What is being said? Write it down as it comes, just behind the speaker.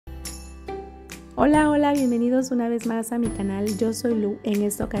Hola, bienvenidos una vez más a mi canal. Yo soy Lu. En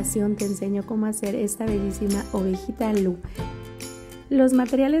esta ocasión te enseño cómo hacer esta bellísima ovejita Lu. Los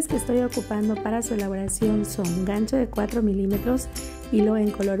materiales que estoy ocupando para su elaboración son gancho de 4 milímetros, hilo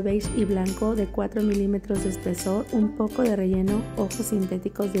en color beige y blanco de 4 milímetros de espesor, un poco de relleno, ojos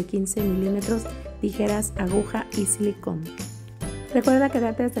sintéticos de 15 milímetros, tijeras, aguja y silicón. Recuerda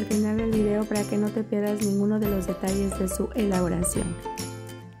quedarte hasta el final del video para que no te pierdas ninguno de los detalles de su elaboración.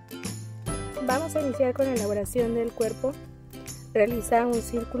 Vamos a iniciar con la elaboración del cuerpo. Realiza un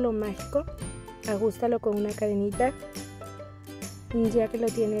círculo mágico, ajústalo con una cadenita. Ya que lo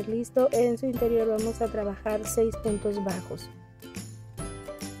tienes listo, en su interior vamos a trabajar 6 puntos bajos.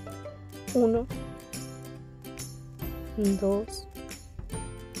 1, 2,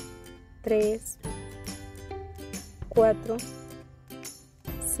 3, 4,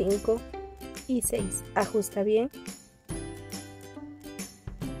 5 y 6. Ajusta bien.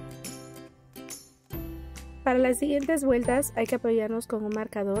 Para las siguientes vueltas hay que apoyarnos con un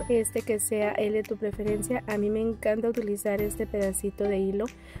marcador, que sea el de tu preferencia. A mí me encanta utilizar este pedacito de hilo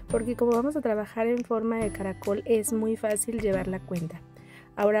porque como vamos a trabajar en forma de caracol es muy fácil llevar la cuenta.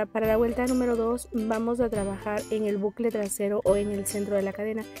 Ahora para la vuelta número 2 vamos a trabajar en el bucle trasero o en el centro de la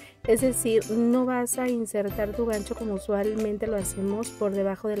cadena. Es decir, no vas a insertar tu gancho como usualmente lo hacemos por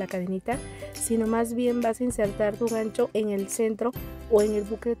debajo de la cadenita, sino más bien vas a insertar tu gancho en el centro o en el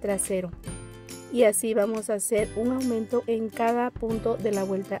bucle trasero. Y así vamos a hacer un aumento en cada punto de la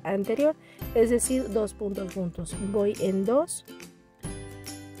vuelta anterior, es decir, 2 puntos juntos. Voy en 2,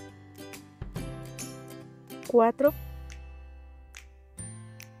 4,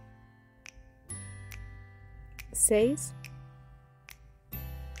 6,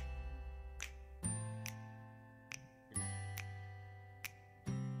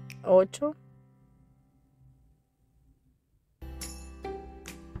 8,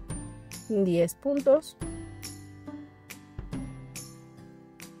 10 puntos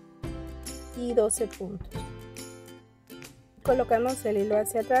y 12 puntos. Colocamos el hilo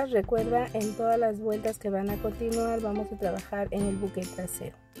hacia atrás. Recuerda, en todas las vueltas que van a continuar vamos a trabajar en el bucle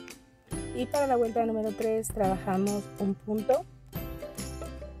trasero. Y para la vuelta número 3 trabajamos un punto,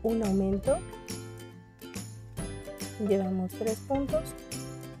 un aumento, llevamos 3 puntos,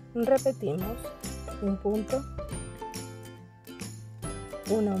 repetimos un punto,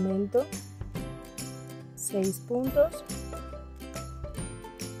 un aumento, 6 puntos,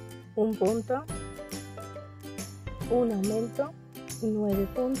 un punto, un aumento, 9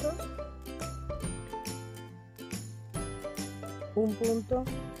 puntos, un punto,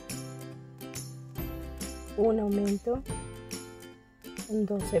 un aumento,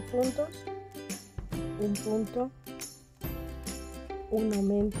 12 puntos, un punto, un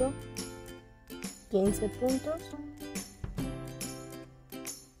aumento, 15 puntos,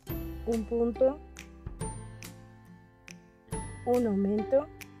 un punto, un aumento,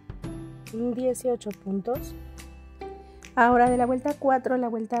 18 puntos. Ahora de la vuelta 4 a la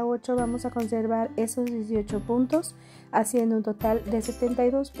vuelta 8 vamos a conservar esos 18 puntos, haciendo un total de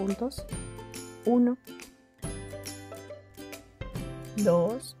 72 puntos. 1,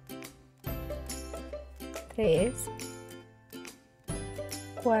 2, 3,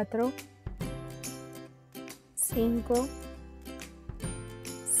 4, 5,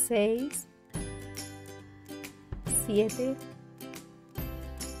 6, 7,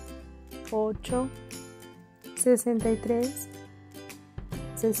 8, 63,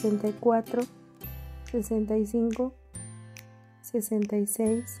 64, 65,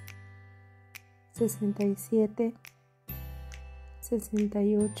 66, 67,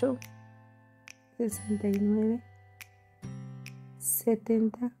 68, 69,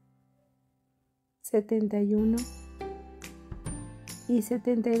 70, 71 y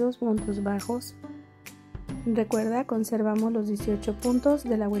 72 puntos bajos. Recuerda, conservamos los 18 puntos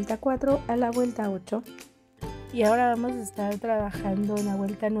de la vuelta 4 a la vuelta 8. Y ahora vamos a estar trabajando en la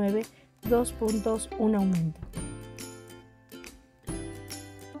vuelta 9, 2 puntos, un aumento.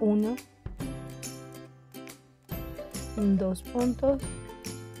 1, 2 puntos,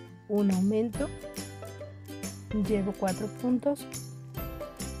 un aumento, llevo 4 puntos,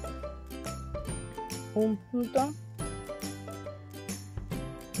 un punto,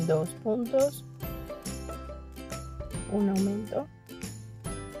 2 puntos, un aumento,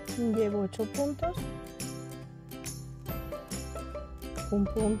 llevo 8 puntos, un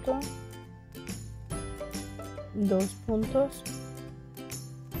punto, 2 puntos,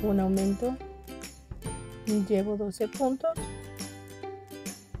 un aumento, llevo 12 puntos,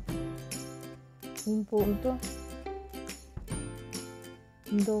 un punto,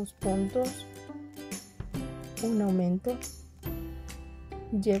 2 puntos, un aumento,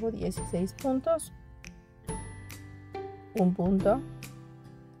 llevo 16 puntos, un punto,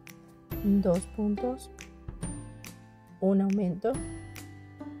 2 puntos, un aumento,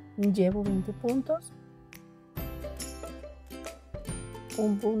 llevo 20 puntos,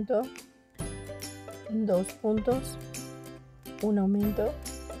 un punto, 2 puntos, un aumento,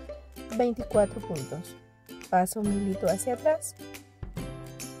 24 puntos. Paso un hilito hacia atrás.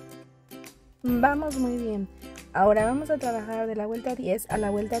 Vamos muy bien. Ahora vamos a trabajar de la vuelta 10 a la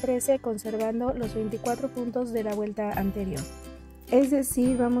vuelta 13 conservando los 24 puntos de la vuelta anterior. Es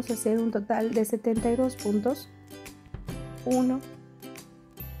decir, vamos a hacer un total de 72 puntos. 1,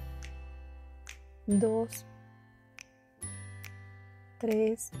 2,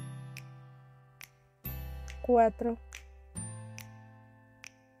 3, 4,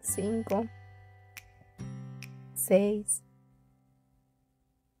 5, 6,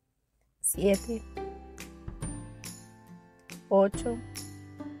 7, 8,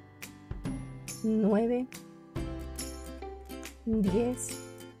 9, 10,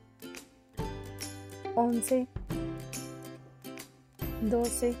 11,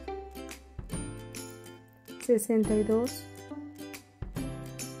 12, 62,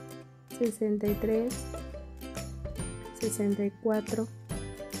 63, 64,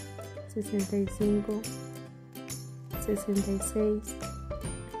 65, 66,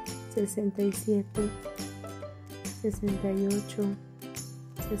 67, 68,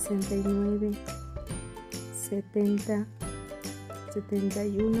 69, 70,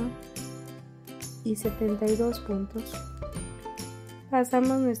 71 y 72 puntos.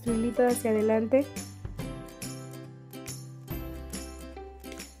 Pasamos nuestro hilito hacia adelante.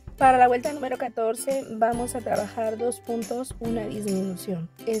 Para la vuelta número 14 vamos a trabajar 2 puntos, una disminución.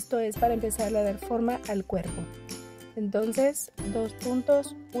 Esto es para empezar a dar forma al cuerpo. Entonces, 2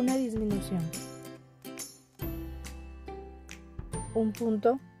 puntos, una disminución. Un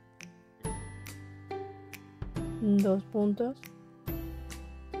punto, 2 puntos,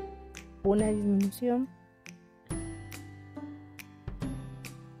 una disminución.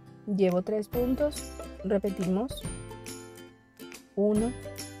 Llevo 3 puntos, repetimos. 1,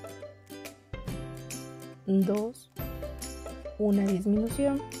 2, una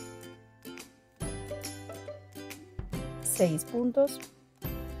disminución. 6 puntos,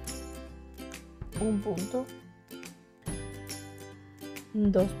 un punto,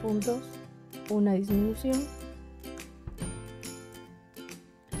 2 puntos, una disminución.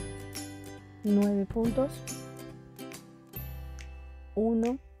 9 puntos,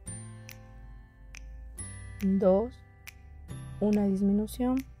 1, 2, una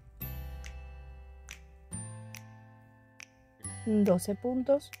disminución. 12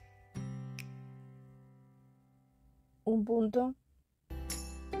 puntos, un punto,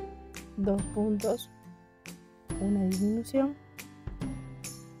 2 puntos, una disminución.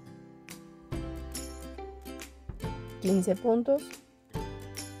 15 puntos,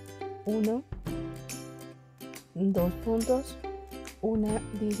 1, 2 puntos, una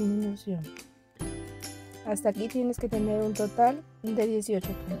disminución. Hasta aquí tienes que tener un total de 18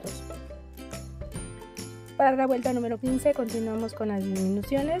 puntos. Para la vuelta número 15 continuamos con las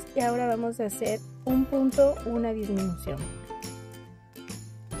disminuciones y ahora vamos a hacer un punto, una disminución.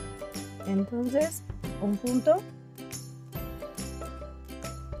 Entonces, un punto,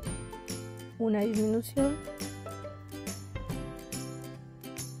 una disminución,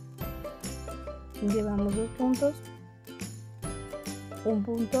 llevamos 2 puntos, un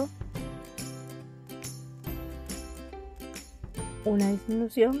punto, una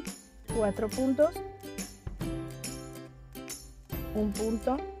disminución, 4 puntos, un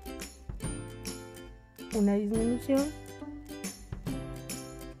punto, una disminución,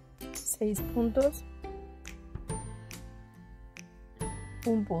 6 puntos,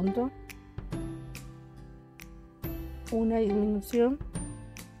 un punto, una disminución,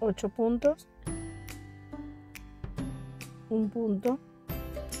 8 puntos, un punto,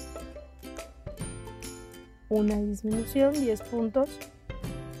 una disminución, 10 puntos,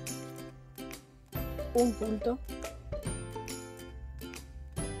 un punto,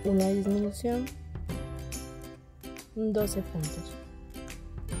 una disminución, 12 puntos.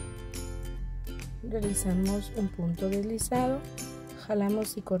 Realizamos un punto deslizado,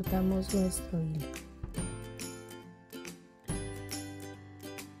 jalamos y cortamos nuestro hilo.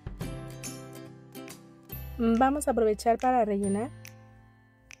 Vamos a aprovechar para rellenar.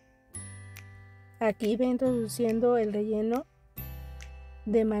 Aquí ve introduciendo el relleno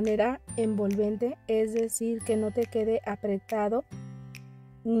de manera envolvente, es decir, que no te quede apretado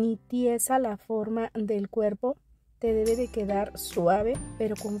ni tiesa la forma del cuerpo, te debe de quedar suave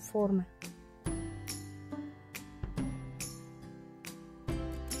pero con forma.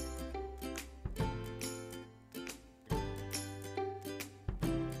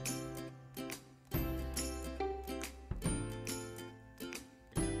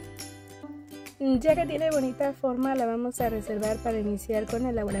 Ya que tiene bonita forma, la vamos a reservar para iniciar con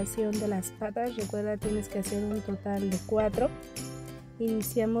la elaboración de las patas. Recuerda, tienes que hacer un total de 4.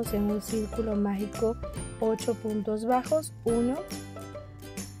 Iniciamos en un círculo mágico 8 puntos bajos. 1,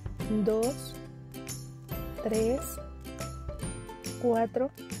 2, 3,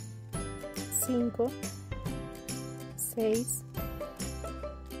 4, 5, 6,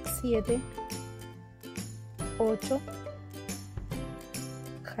 7, 8.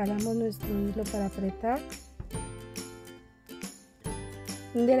 Jalamos nuestro hilo para apretar.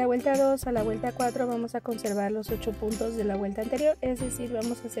 De la vuelta 2 a la vuelta 4 vamos a conservar los 8 puntos de la vuelta anterior, es decir,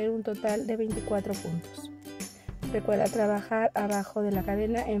 vamos a hacer un total de 24 puntos. Recuerda trabajar abajo de la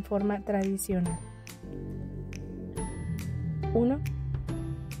cadena en forma tradicional. 1,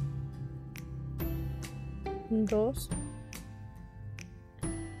 2,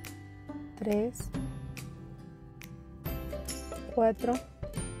 3, 4,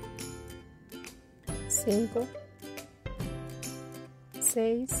 5,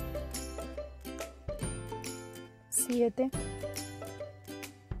 6, 7,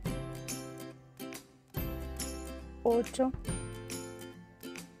 8,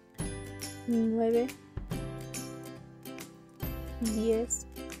 9, 10,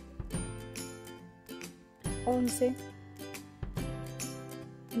 11,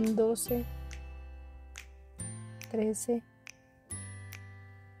 12, 13,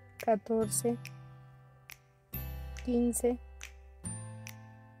 14, 15,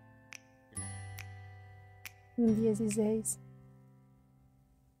 16,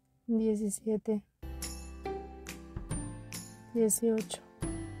 17, 18,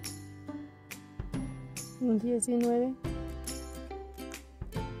 19,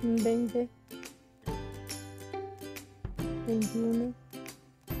 20, 21,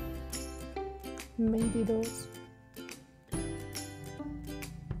 22,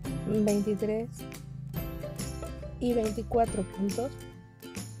 23 y 24 puntos.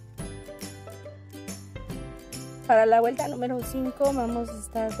 Para la vuelta número 5 vamos a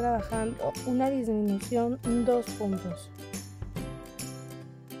estar trabajando una disminución 2 puntos.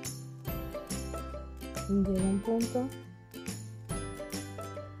 Llega un punto,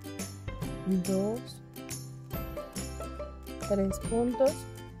 2, 3 puntos,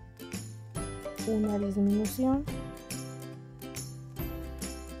 una disminución,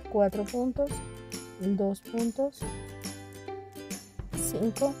 4 puntos, 2 puntos,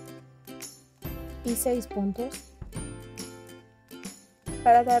 5 y 6 puntos.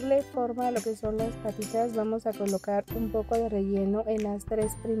 Para darle forma a lo que son las patitas vamos a colocar un poco de relleno en las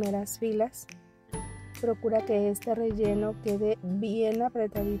 3 primeras filas. Procura que este relleno quede bien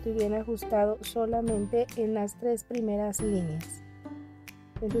apretadito y bien ajustado solamente en las 3 primeras líneas.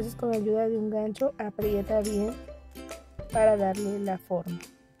 Entonces con ayuda de un gancho aprieta bien para darle la forma.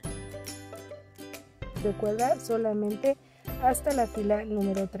 Recuerda, solamente hasta la fila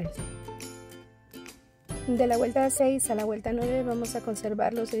número 3. De la vuelta 6 a la vuelta 9 vamos a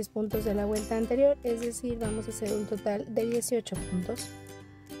conservar los 6 puntos de la vuelta anterior, es decir, vamos a hacer un total de 18 puntos.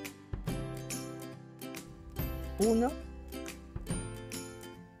 1,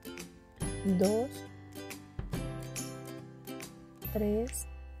 2, 3,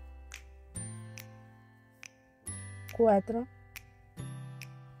 4,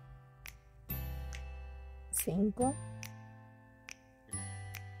 5,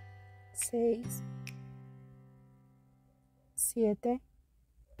 6, 7,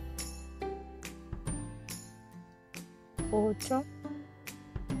 8,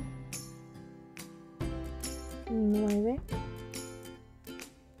 9,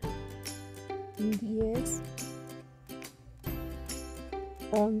 10,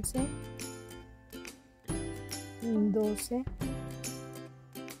 11, 12,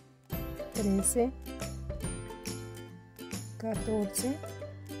 13, 14,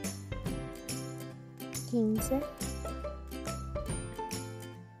 15,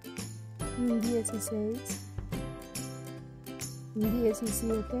 16,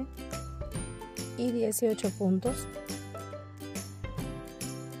 17 y 18 puntos.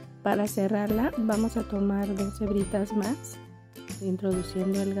 Para cerrarla vamos a tomar 2 hebritas más,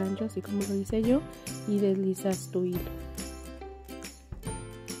 introduciendo el gancho así como lo hice yo, y deslizas tu hilo.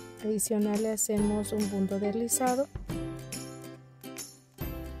 Adicional le hacemos un punto deslizado.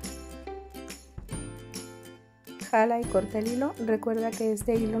 Jala y corta el hilo. Recuerda que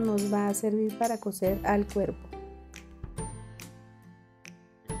este hilo nos va a servir para coser al cuerpo.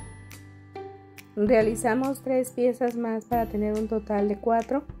 Realizamos 3 piezas más para tener un total de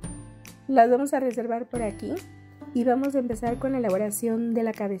 4. Las vamos a reservar por aquí y vamos a empezar con la elaboración de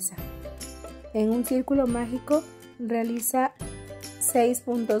la cabeza. En un círculo mágico realiza 6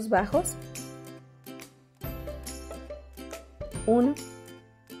 puntos bajos. 1,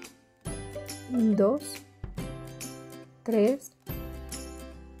 2, 3,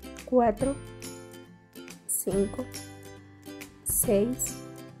 4, 5, 6,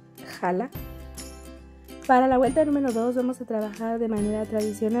 jala. Para la vuelta número 2 vamos a trabajar de manera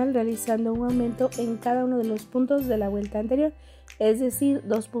tradicional realizando un aumento en cada uno de los puntos de la vuelta anterior, es decir,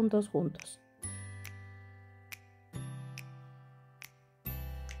 2 puntos juntos.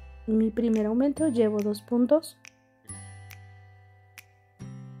 Mi primer aumento llevo 2 puntos,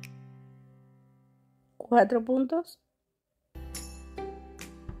 4 puntos,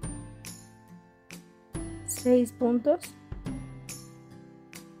 6 puntos,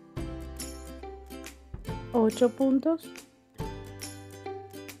 8 puntos,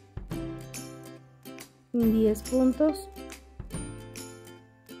 10 puntos,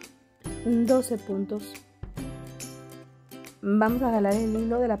 12 puntos. Vamos a jalar el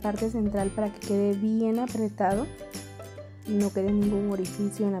hilo de la parte central para que quede bien apretado, no quede ningún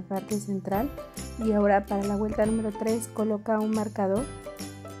orificio en la parte central. Y ahora para la vuelta número 3 coloca un marcador.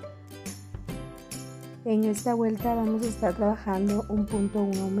 En esta vuelta vamos a estar trabajando un punto,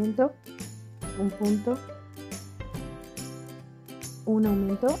 un aumento, un punto, un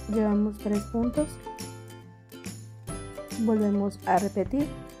aumento, llevamos 3 puntos, volvemos a repetir,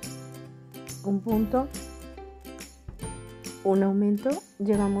 un punto, un aumento,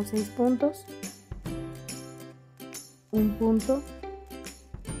 llevamos 6 puntos, un punto,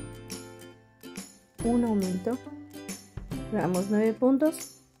 un aumento, llevamos 9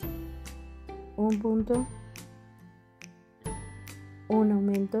 puntos, un punto, un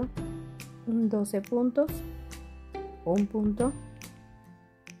aumento, 12 puntos, un punto,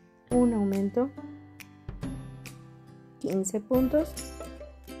 un aumento, 15 puntos,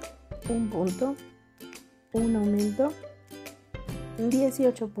 un punto, un aumento,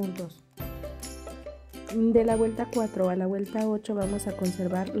 18 puntos. De la vuelta 4 a la vuelta 8 vamos a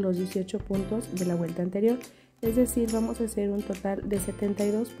conservar los 18 puntos de la vuelta anterior, es decir, vamos a hacer un total de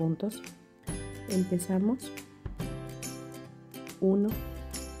 72 puntos. Empezamos. 1,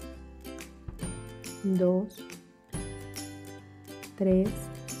 2, 3,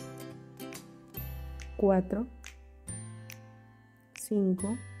 4,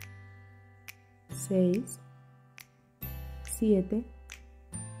 5, 6, 7,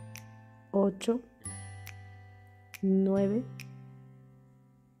 8, 9,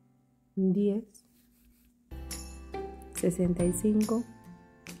 10, 65,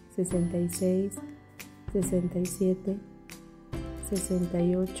 66, 67,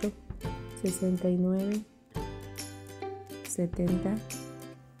 68, 69, 70,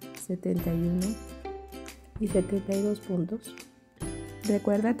 71 y 72 puntos.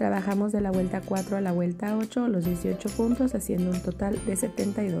 Recuerda, trabajamos de la vuelta 4 a la vuelta 8 los 18 puntos, haciendo un total de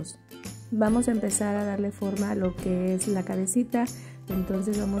 72. Vamos a empezar a darle forma a lo que es la cabecita.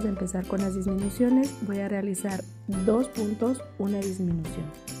 Entonces vamos a empezar con las disminuciones. Voy a realizar 2 puntos, una disminución.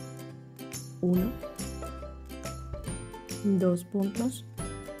 1, 2 puntos,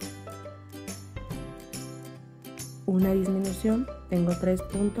 una disminución, tengo 3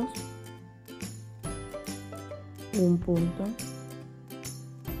 puntos, un punto,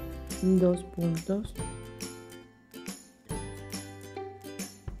 2 puntos,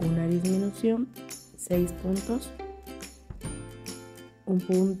 una disminución, 6 puntos, un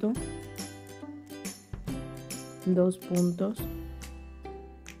punto, 2 puntos,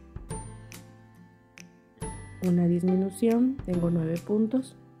 una disminución, tengo 9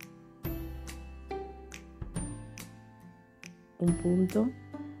 puntos, un punto,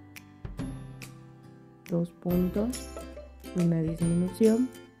 2 puntos, una disminución,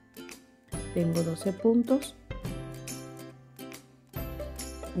 tengo 12 puntos,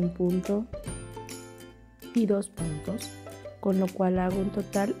 un punto y 2 puntos, con lo cual hago un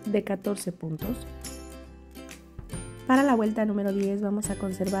total de 14 puntos. Para la vuelta número 10 vamos a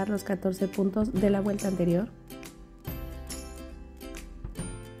conservar los 14 puntos de la vuelta anterior.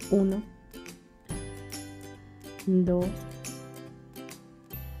 1, 2,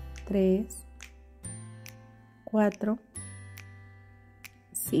 3, 4,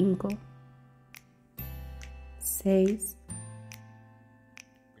 5, 6,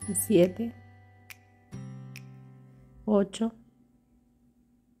 7, 8,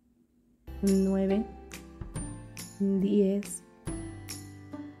 9, 10,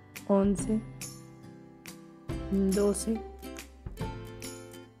 11, 12,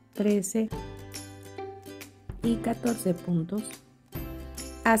 13 y 14 puntos.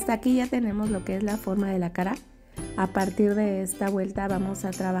 Hasta aquí ya tenemos lo que es la forma de la cara. A partir de esta vuelta vamos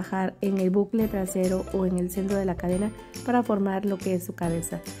a trabajar en el bucle trasero o en el centro de la cadena para formar lo que es su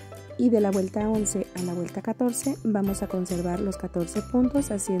cabeza. Y de la vuelta 11 a la vuelta 14 vamos a conservar los 14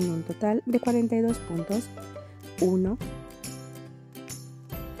 puntos haciendo un total de 42 puntos. 1,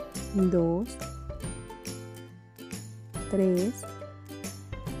 2, 3,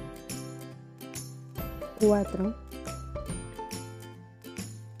 4,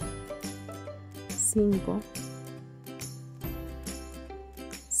 5,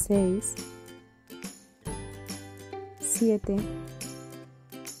 6, 7,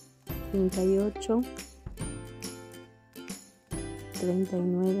 38,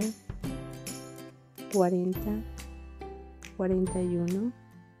 39, 40, 41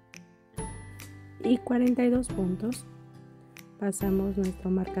 y 42 puntos. Pasamos nuestro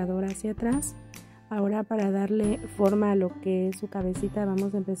marcador hacia atrás. Ahora, para darle forma a lo que es su cabecita,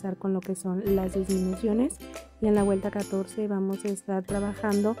 vamos a empezar con lo que son las disminuciones, y en la vuelta 14 vamos a estar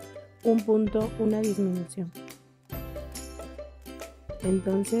trabajando un punto, una disminución.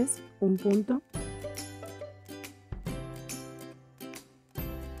 Entonces, un punto,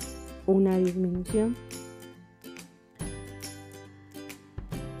 una disminución,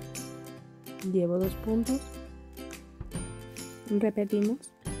 llevo 2 puntos,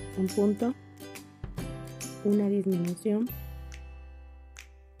 repetimos, un punto, una disminución,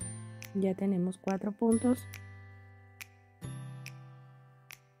 ya tenemos 4 puntos,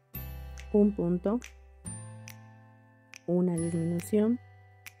 un punto, una disminución,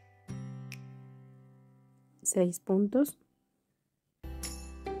 6 puntos,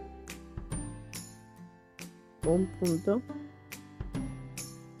 un punto,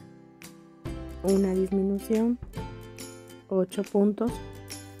 una disminución, 8 puntos.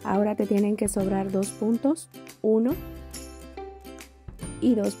 Ahora te tienen que sobrar 2 puntos, 1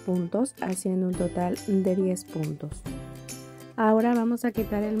 y 2 puntos, haciendo un total de 10 puntos. Ahora vamos a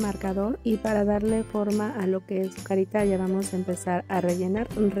quitar el marcador, y para darle forma a lo que es su carita ya vamos a empezar a rellenar.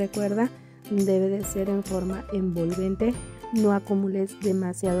 Recuerda, debe de ser en forma envolvente, no acumules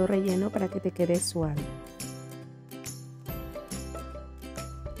demasiado relleno para que te quede suave.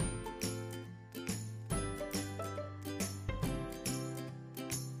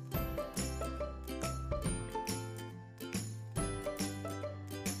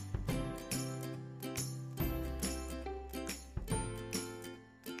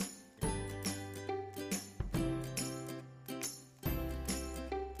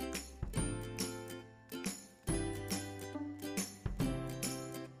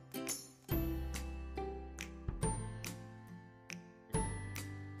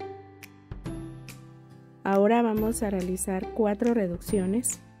 Ahora vamos a realizar 4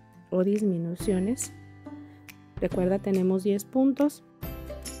 reducciones o disminuciones. Recuerda, tenemos 10 puntos.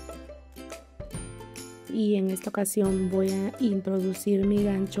 Y en esta ocasión voy a introducir mi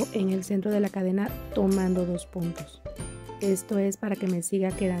gancho en el centro de la cadena tomando 2 puntos. Esto es para que me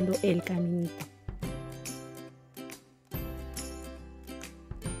siga quedando el caminito.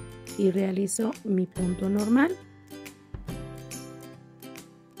 Y realizo mi punto normal.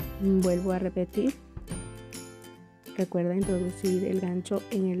 Vuelvo a repetir. Recuerda introducir el gancho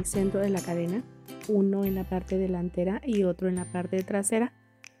en el centro de la cadena, uno en la parte delantera y otro en la parte trasera.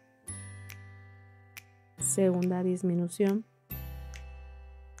 Segunda disminución.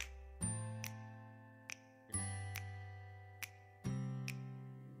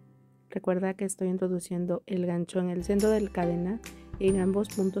 Recuerda que estoy introduciendo el gancho en el centro de la cadena en ambos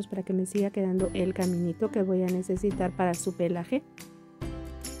puntos para que me siga quedando el caminito que voy a necesitar para su pelaje.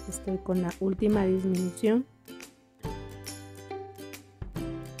 Estoy con la última disminución.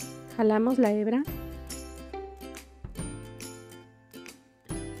 Jalamos la hebra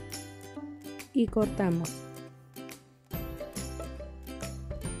y cortamos.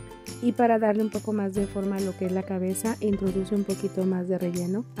 Y para darle un poco más de forma a lo que es la cabeza, introduce un poquito más de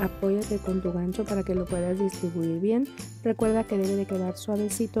relleno. Apóyate con tu gancho para que lo puedas distribuir bien. Recuerda que debe de quedar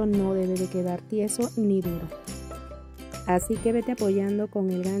suavecito, no debe de quedar tieso ni duro. Así que vete apoyando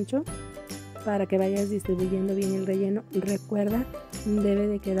con el gancho para que vayas distribuyendo bien el relleno. Recuerda, debe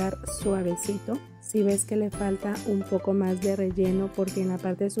de quedar suavecito. Si ves que le falta un poco más de relleno porque en la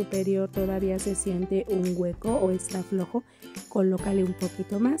parte superior todavía se siente un hueco o está flojo, colócale un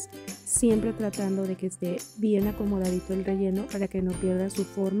poquito más, siempre tratando de que esté bien acomodadito el relleno para que no pierda su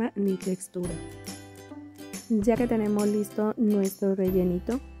forma ni textura. Ya que tenemos listo nuestro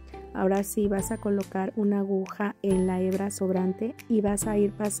rellenito, ahora sí vas a colocar una aguja en la hebra sobrante y vas a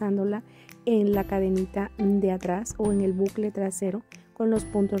ir pasándola en la cadenita de atrás o en el bucle trasero con los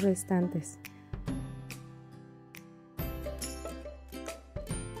puntos restantes.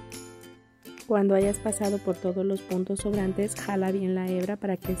 Cuando hayas pasado por todos los puntos sobrantes, jala bien la hebra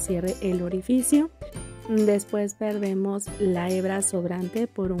para que cierre el orificio Después perdemos la hebra sobrante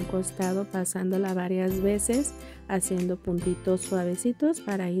por un costado, pasándola varias veces, haciendo puntitos suavecitos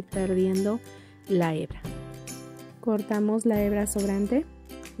para ir perdiendo la hebra. Cortamos la hebra sobrante,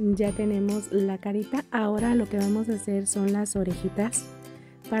 ya tenemos la carita. Ahora lo que vamos a hacer son las orejitas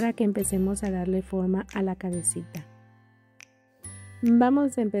para que empecemos a darle forma a la cabecita.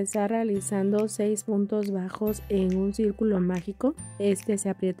 Vamos a empezar realizando 6 puntos bajos en un círculo mágico. Este se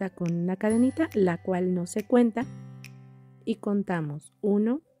aprieta con una cadenita, la cual no se cuenta, y contamos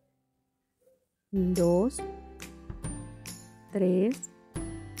 1, 2, 3,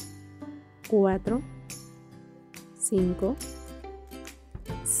 4, 5,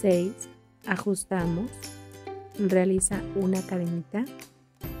 6, ajustamos, realiza una cadenita.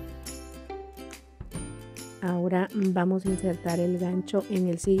 Ahora vamos a insertar el gancho en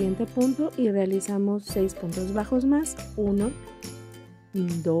el siguiente punto y realizamos 6 puntos bajos más. 1,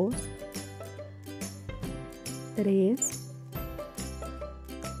 2, 3,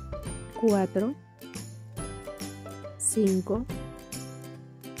 4, 5,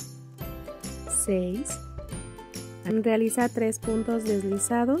 6. Realiza 3 puntos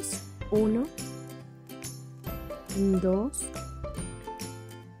deslizados. 1, 2,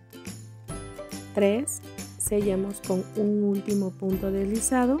 3. Sellamos con un último punto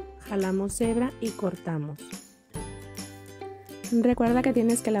deslizado, jalamos hebra y cortamos. Recuerda que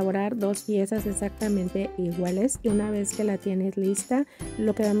tienes que elaborar 2 piezas exactamente iguales, y una vez que la tienes lista,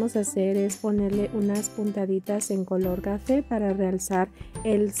 lo que vamos a hacer es ponerle unas puntaditas en color café para realzar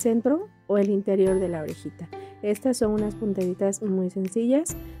el centro o el interior de la orejita. Estas son unas puntaditas muy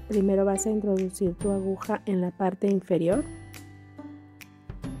sencillas. Primero vas a introducir tu aguja en la parte inferior.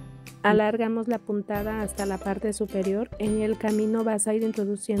 Alargamos la puntada hasta la parte superior. En el camino vas a ir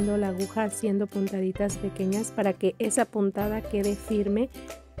introduciendo la aguja haciendo puntaditas pequeñas para que esa puntada quede firme.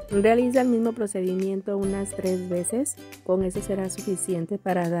 Realiza el mismo procedimiento unas 3 veces. Con eso será suficiente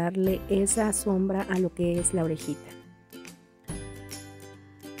para darle esa sombra a lo que es la orejita.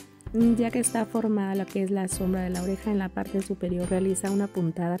 Ya que está formada lo que es la sombra de la oreja en la parte superior, realiza una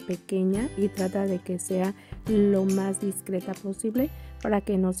puntada pequeña y trata de que sea lo más discreta posible para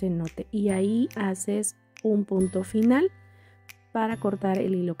que no se note. Y ahí haces un punto final para cortar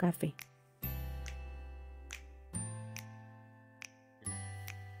el hilo café.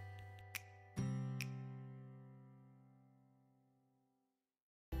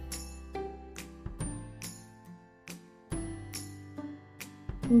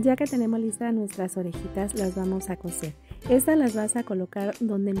 Ya que tenemos listas nuestras orejitas, las vamos a coser. Estas las vas a colocar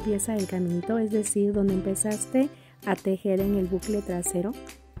donde empieza el caminito, es decir, donde empezaste a tejer en el bucle trasero.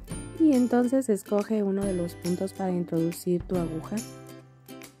 Y entonces escoge uno de los puntos para introducir tu aguja.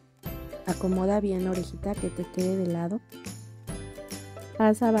 Acomoda bien la orejita que te quede de lado.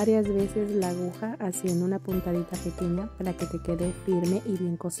 Pasa varias veces la aguja haciendo una puntadita pequeña para que te quede firme y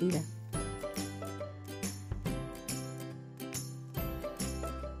bien cosida.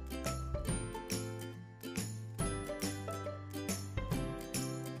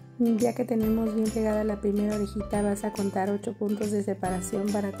 Ya que tenemos bien pegada la primera orejita, vas a contar 8 puntos de separación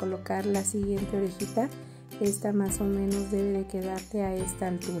para colocar la siguiente orejita. Esta más o menos debe de quedarte a esta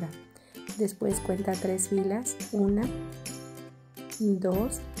altura. Después cuenta 3 filas, 1,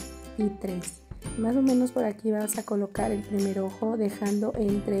 2 y 3. Más o menos por aquí vas a colocar el primer ojo, dejando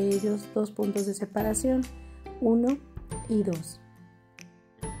entre ellos 2 puntos de separación, 1 y 2.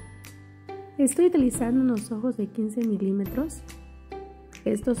 Estoy utilizando unos ojos de 15 milímetros.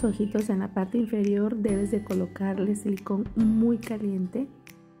 Estos ojitos en la parte inferior debes de colocarle silicón muy caliente.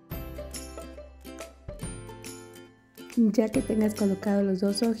 Ya que tengas colocados los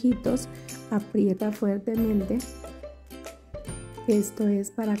 2 ojitos, aprieta fuertemente. Esto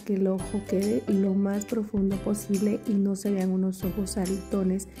es para que el ojo quede lo más profundo posible y no se vean unos ojos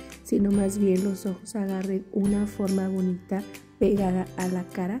saltones, sino más bien los ojos agarren una forma bonita pegada a la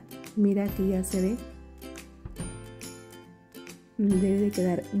cara. Mira que ya se ve. Debe de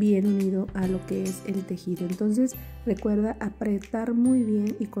quedar bien unido a lo que es el tejido. Entonces recuerda apretar muy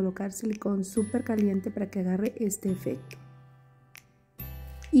bien y colocar silicón súper caliente para que agarre este efecto.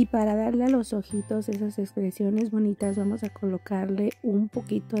 Y para darle a los ojitos esas expresiones bonitas, vamos a colocarle un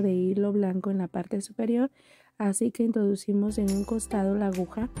poquito de hilo blanco en la parte superior. Así que introducimos en un costado la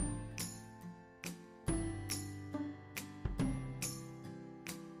aguja.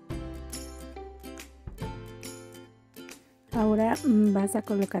 Ahora vas a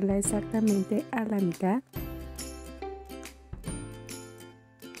colocarla exactamente a la mitad.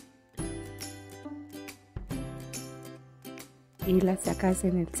 Y la sacas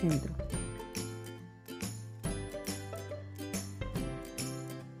en el centro.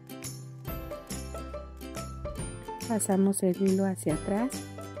 pasamos el hilo hacia atrás.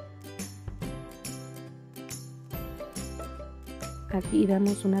 Aquí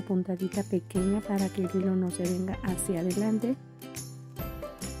damos una puntadita pequeña para que el hilo no se venga hacia adelante.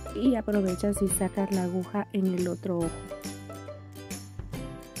 Y aprovechas y sacas la aguja en el otro ojo.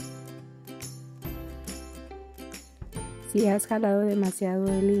 Si has jalado demasiado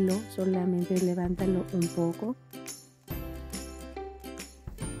el hilo, solamente levántalo un poco.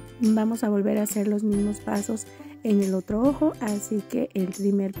 Vamos a volver a hacer los mismos pasos en el otro ojo, así que el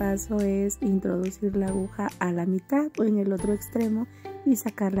primer paso es introducir la aguja a la mitad o en el otro extremo y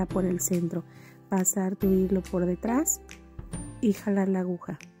sacarla por el centro. Pasar tu hilo por detrás y jalar la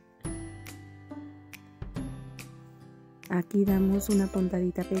aguja. Aquí damos una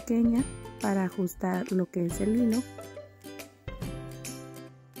puntadita pequeña para ajustar lo que es el hilo.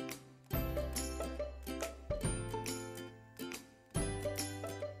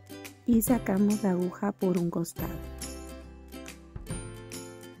 Y sacamos la aguja por un costado.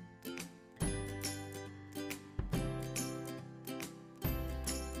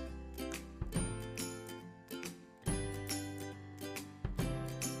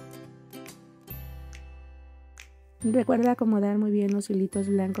 Recuerda acomodar muy bien los hilitos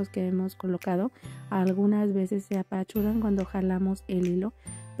blancos que hemos colocado. Algunas veces se apachuran cuando jalamos el hilo,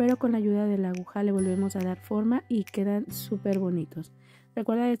 pero con la ayuda de la aguja le volvemos a dar forma y quedan súper bonitos.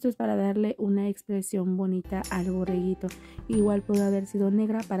 Recuerda, esto es para darle una expresión bonita al borreguito. Igual pudo haber sido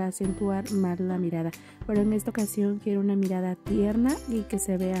negra para acentuar más la mirada, pero en esta ocasión quiero una mirada tierna y que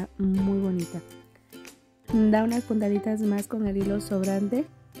se vea muy bonita. Da unas puntaditas más con el hilo sobrante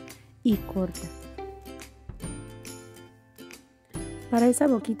y corta. Para esa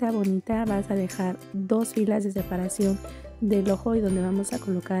boquita bonita vas a dejar 2 filas de separación del ojo y donde vamos a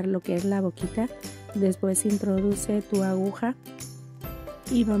colocar lo que es la boquita. Después introduce tu aguja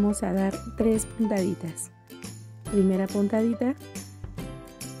y vamos a dar 3 puntaditas. Primera puntadita,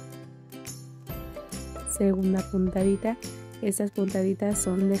 segunda puntadita. Estas puntaditas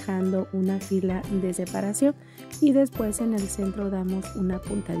son dejando una fila de separación y después en el centro damos una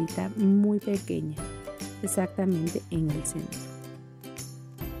puntadita muy pequeña, exactamente en el centro.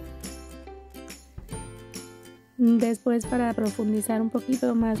 Después, para profundizar un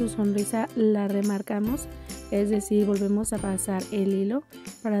poquito más su sonrisa, la remarcamos, es decir, volvemos a pasar el hilo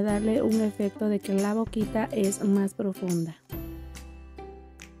para darle un efecto de que la boquita es más profunda.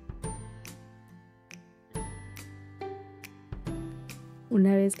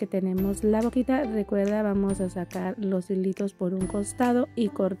 Una vez que tenemos la boquita, recuerda, vamos a sacar los hilitos por un costado y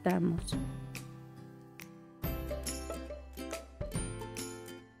cortamos.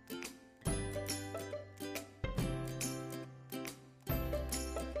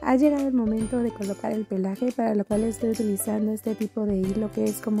 Ha llegado el momento de colocar el pelaje, para lo cual estoy utilizando este tipo de hilo que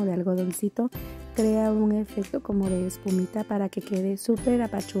es como de algodoncito. Crea un efecto como de espumita para que quede súper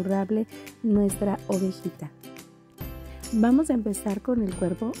apachurrable nuestra ovejita. Vamos a empezar con el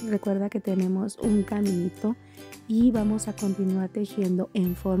cuerpo. Recuerda que tenemos un caminito y vamos a continuar tejiendo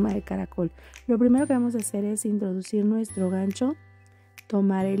en forma de caracol. Lo primero que vamos a hacer es introducir nuestro gancho,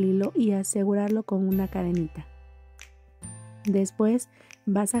 tomar el hilo y asegurarlo con una cadenita. Después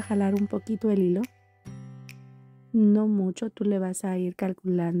vas a jalar un poquito el hilo, no mucho, tú le vas a ir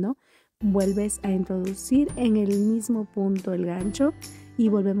calculando. Vuelves a introducir en el mismo punto el gancho y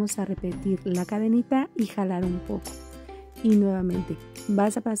volvemos a repetir la cadenita y jalar un poco. Y nuevamente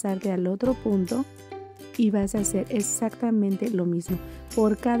vas a pasarte al otro punto y vas a hacer exactamente lo mismo.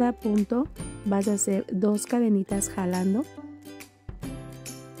 Por cada punto vas a hacer 2 cadenitas jalando,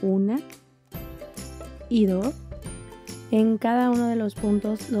 1 y 2. En cada uno de los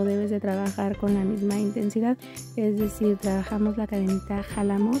puntos lo debes de trabajar con la misma intensidad, es decir, trabajamos la cadenita,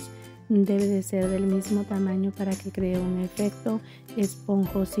 jalamos, debe de ser del mismo tamaño para que cree un efecto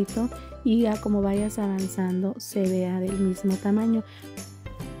esponjosito y a como vayas avanzando se vea del mismo tamaño.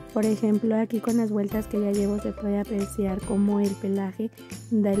 Por ejemplo, aquí con las vueltas que ya llevo se puede apreciar cómo el pelaje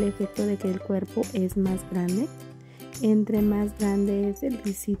da el efecto de que el cuerpo es más grande. Entre más grande es el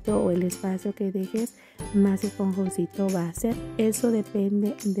risito o el espacio que dejes, más esponjosito va a ser. Eso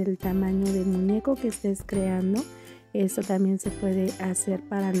depende del tamaño del muñeco que estés creando. Esto también se puede hacer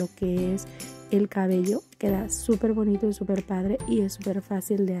para lo que es el cabello. Queda súper bonito y súper padre y es súper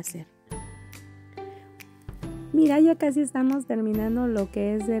fácil de hacer. Mira, ya casi estamos terminando lo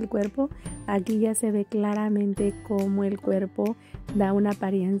que es el cuerpo. Aquí ya se ve claramente cómo el cuerpo da una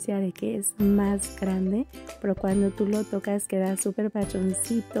apariencia de que es más grande, pero cuando tú lo tocas queda súper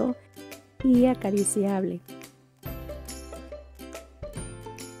pachoncito y acariciable.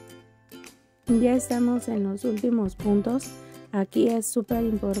 Ya estamos en los últimos puntos. Aquí es súper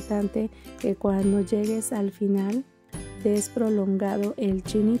importante que cuando llegues al final des prolongado el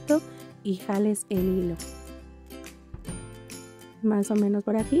chinito y jales el hilo. Más o menos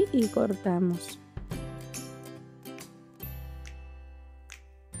por aquí y cortamos.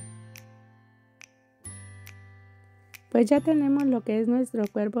 Pues ya tenemos lo que es nuestro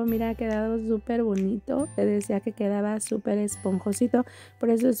cuerpo. Mira, ha quedado súper bonito. Te decía que quedaba súper esponjosito. Por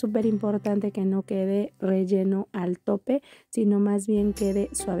eso es súper importante que no quede relleno al tope, sino más bien quede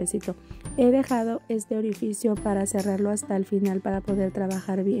suavecito. He dejado este orificio para cerrarlo hasta el final para poder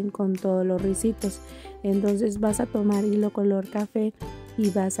trabajar bien con todos los ricitos. Entonces vas a tomar hilo color café y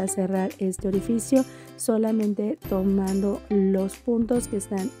vas a cerrar este orificio solamente tomando los puntos que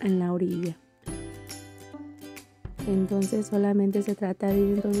están en la orilla. Entonces solamente se trata de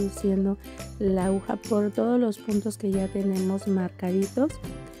ir introduciendo la aguja por todos los puntos que ya tenemos marcaditos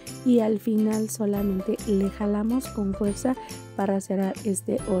y al final solamente le jalamos con fuerza para cerrar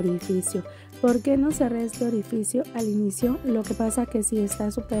este orificio. ¿Por qué no cerré este orificio al inicio? Lo que pasa que si está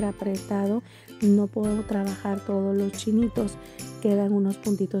súper apretado no puedo trabajar todos los chinitos, quedan unos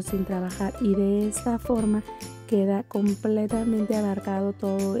puntitos sin trabajar y de esta forma queda completamente abarcado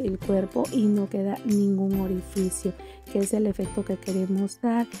todo el cuerpo y no queda ningún orificio, que es el efecto que queremos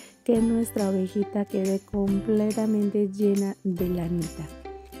dar, que nuestra ovejita quede completamente llena de lanita.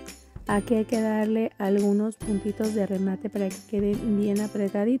 Aquí hay que darle algunos puntitos de remate para que queden bien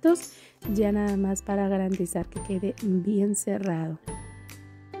apretaditos, ya nada más para garantizar que quede bien cerrado.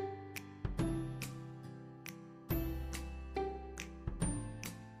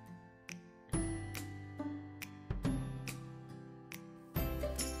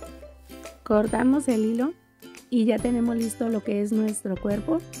 Cortamos el hilo y ya tenemos listo lo que es nuestro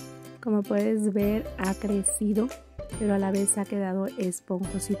cuerpo. Como puedes ver, ha crecido, pero a la vez ha quedado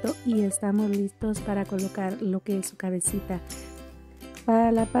esponjosito y estamos listos para colocar lo que es su cabecita.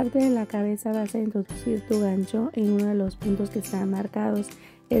 Para la parte de la cabeza vas a introducir tu gancho en uno de los puntos que están marcados.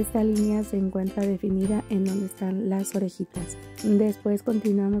 Esta línea se encuentra definida en donde están las orejitas. Después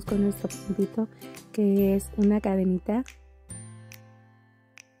continuamos con nuestro puntito, que es una cadenita.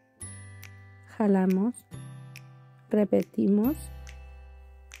 Jalamos, repetimos,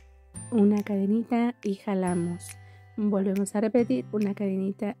 una cadenita y jalamos. Volvemos a repetir una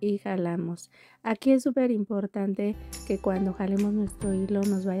cadenita y jalamos. Aquí es súper importante que cuando jalemos nuestro hilo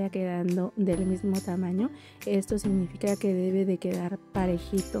nos vaya quedando del mismo tamaño. Esto significa que debe de quedar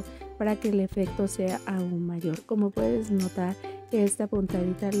parejito para que el efecto sea aún mayor. Como puedes notar, esta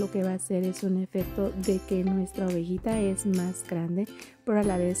puntadita lo que va a hacer es un efecto de que nuestra ovejita es más grande, pero a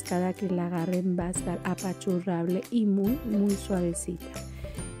la vez cada que la agarren va a estar apachurrable y muy suavecita.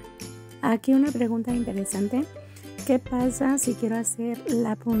 Aquí una pregunta interesante. ¿Qué pasa si quiero hacer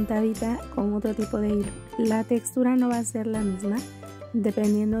la puntadita con otro tipo de hilo? La textura no va a ser la misma.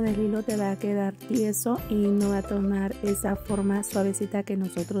 Dependiendo del hilo te va a quedar tieso y no va a tomar esa forma suavecita que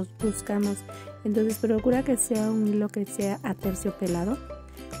nosotros buscamos. Entonces procura que sea un hilo que sea aterciopelado.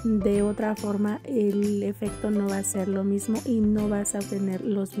 De otra forma el efecto no va a ser lo mismo y no vas a obtener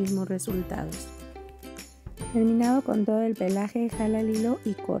los mismos resultados. Terminado con todo el pelaje, jala el hilo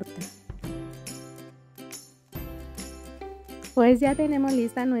y corta. Pues ya tenemos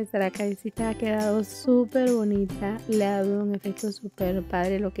lista nuestra cabecita, ha quedado súper bonita, le ha dado un efecto súper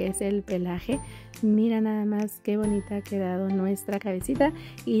padre lo que es el pelaje. Mira nada más qué bonita ha quedado nuestra cabecita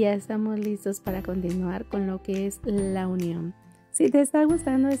y ya estamos listos para continuar con lo que es la unión. Si te está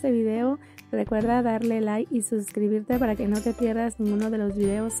gustando este video, recuerda darle like y suscribirte para que no te pierdas ninguno de los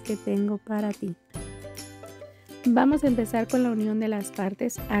videos que tengo para ti. Vamos a empezar con la unión de las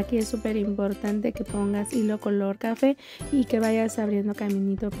partes. Aquí es súper importante que pongas hilo color café y que vayas abriendo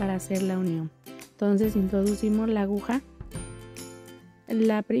caminito para hacer la unión. Entonces introducimos la aguja.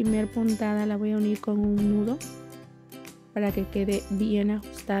 La primer puntada la voy a unir con un nudo para que quede bien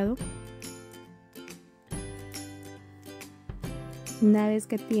ajustado. Una vez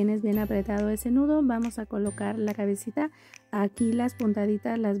que tienes bien apretado ese nudo, vamos a colocar la cabecita. Aquí las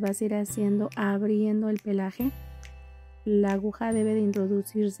puntaditas las vas a ir haciendo abriendo el pelaje. La aguja debe de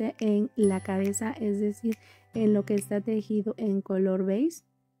introducirse en la cabeza, es decir, en lo que está tejido en color beige.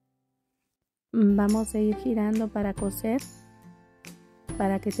 Vamos a ir girando para coser,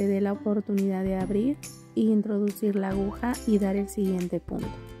 para que te dé la oportunidad de abrir e introducir la aguja y dar el siguiente punto.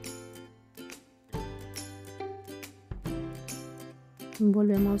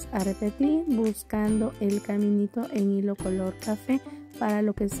 Volvemos a repetir buscando el caminito en hilo color café para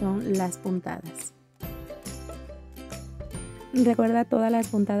lo que son las puntadas. Recuerda, todas las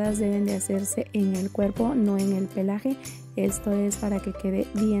puntadas deben de hacerse en el cuerpo, no en el pelaje. Esto es para que quede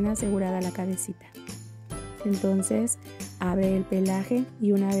bien asegurada la cabecita. Entonces abre el pelaje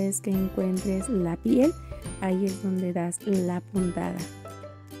y una vez que encuentres la piel, ahí es donde das la puntada.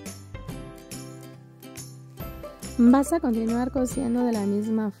 Vas a continuar cosiendo de la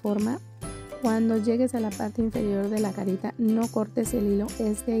misma forma. Cuando llegues a la parte inferior de la carita, no cortes el hilo.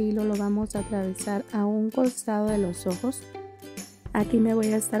 Este hilo lo vamos a atravesar a un costado de los ojos. Aquí me voy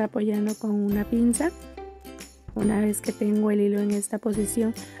a estar apoyando con una pinza. Una vez que tengo el hilo en esta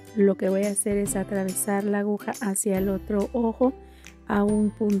posición, lo que voy a hacer es atravesar la aguja hacia el otro ojo a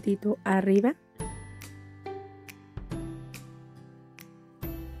un puntito arriba.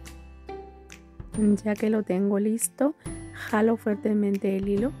 Ya que lo tengo listo, jalo fuertemente el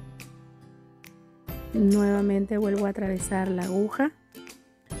hilo. Nuevamente vuelvo a atravesar la aguja.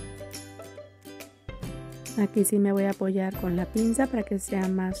 Aquí sí me voy a apoyar con la pinza para que sea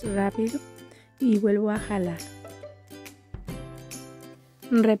más rápido y vuelvo a jalar.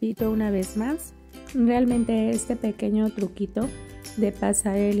 Repito una vez más. Realmente este pequeño truquito de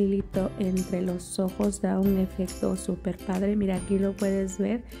pasar el hilito entre los ojos da un efecto súper padre. Mira, aquí lo puedes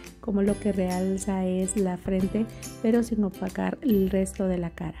ver como lo que realza es la frente, pero sin opacar el resto de la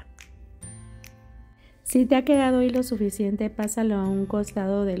cara. Si te ha quedado hilo suficiente, pásalo a un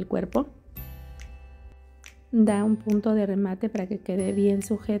costado del cuerpo. Da un punto de remate para que quede bien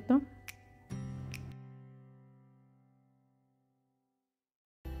sujeto.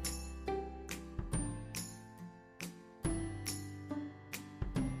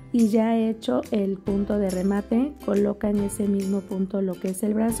 Y ya hecho el punto de remate, coloca en ese mismo punto lo que es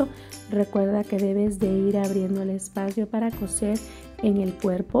el brazo. Recuerda que debes de ir abriendo el espacio para coser en el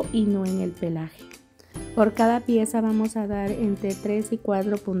cuerpo y no en el pelaje. Por cada pieza vamos a dar entre 3 y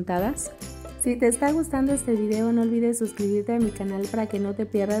 4 puntadas. Si te está gustando este video, no olvides suscribirte a mi canal para que no te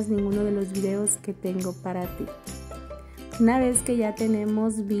pierdas ninguno de los videos que tengo para ti. Una vez que ya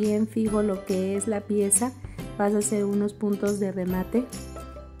tenemos bien fijo lo que es la pieza, vas a hacer unos puntos de remate.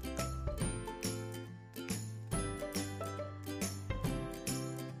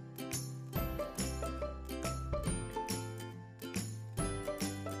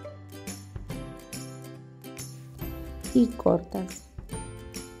 Y cortas.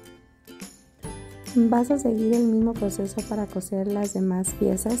 Vas a seguir el mismo proceso para coser las demás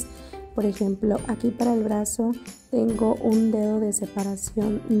piezas. Por ejemplo, aquí para el brazo tengo un dedo de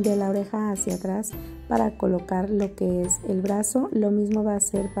separación de la oreja hacia atrás para colocar lo que es el brazo. Lo mismo va a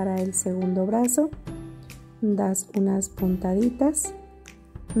ser para el segundo brazo. Das unas puntaditas,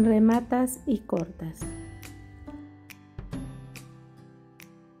 rematas y cortas.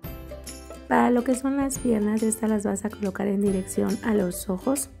 Para lo que son las piernas, estas las vas a colocar en dirección a los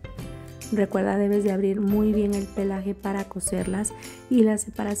ojos. Recuerda, debes de abrir muy bien el pelaje para coserlas y la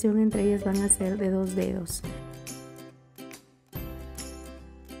separación entre ellas van a ser de 2 dedos.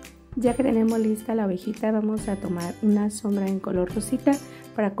 Ya que tenemos lista la ovejita, vamos a tomar una sombra en color rosita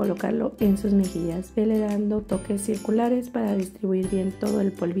para colocarlo en sus mejillas. Vele dando toques circulares para distribuir bien todo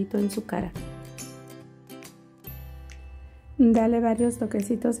el polvito en su cara. Dale varios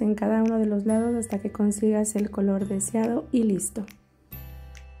toquecitos en cada uno de los lados hasta que consigas el color deseado y listo.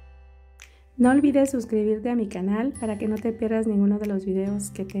 No olvides suscribirte a mi canal para que no te pierdas ninguno de los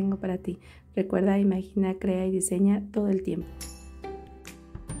videos que tengo para ti. Recuerda, imagina, crea y diseña todo el tiempo.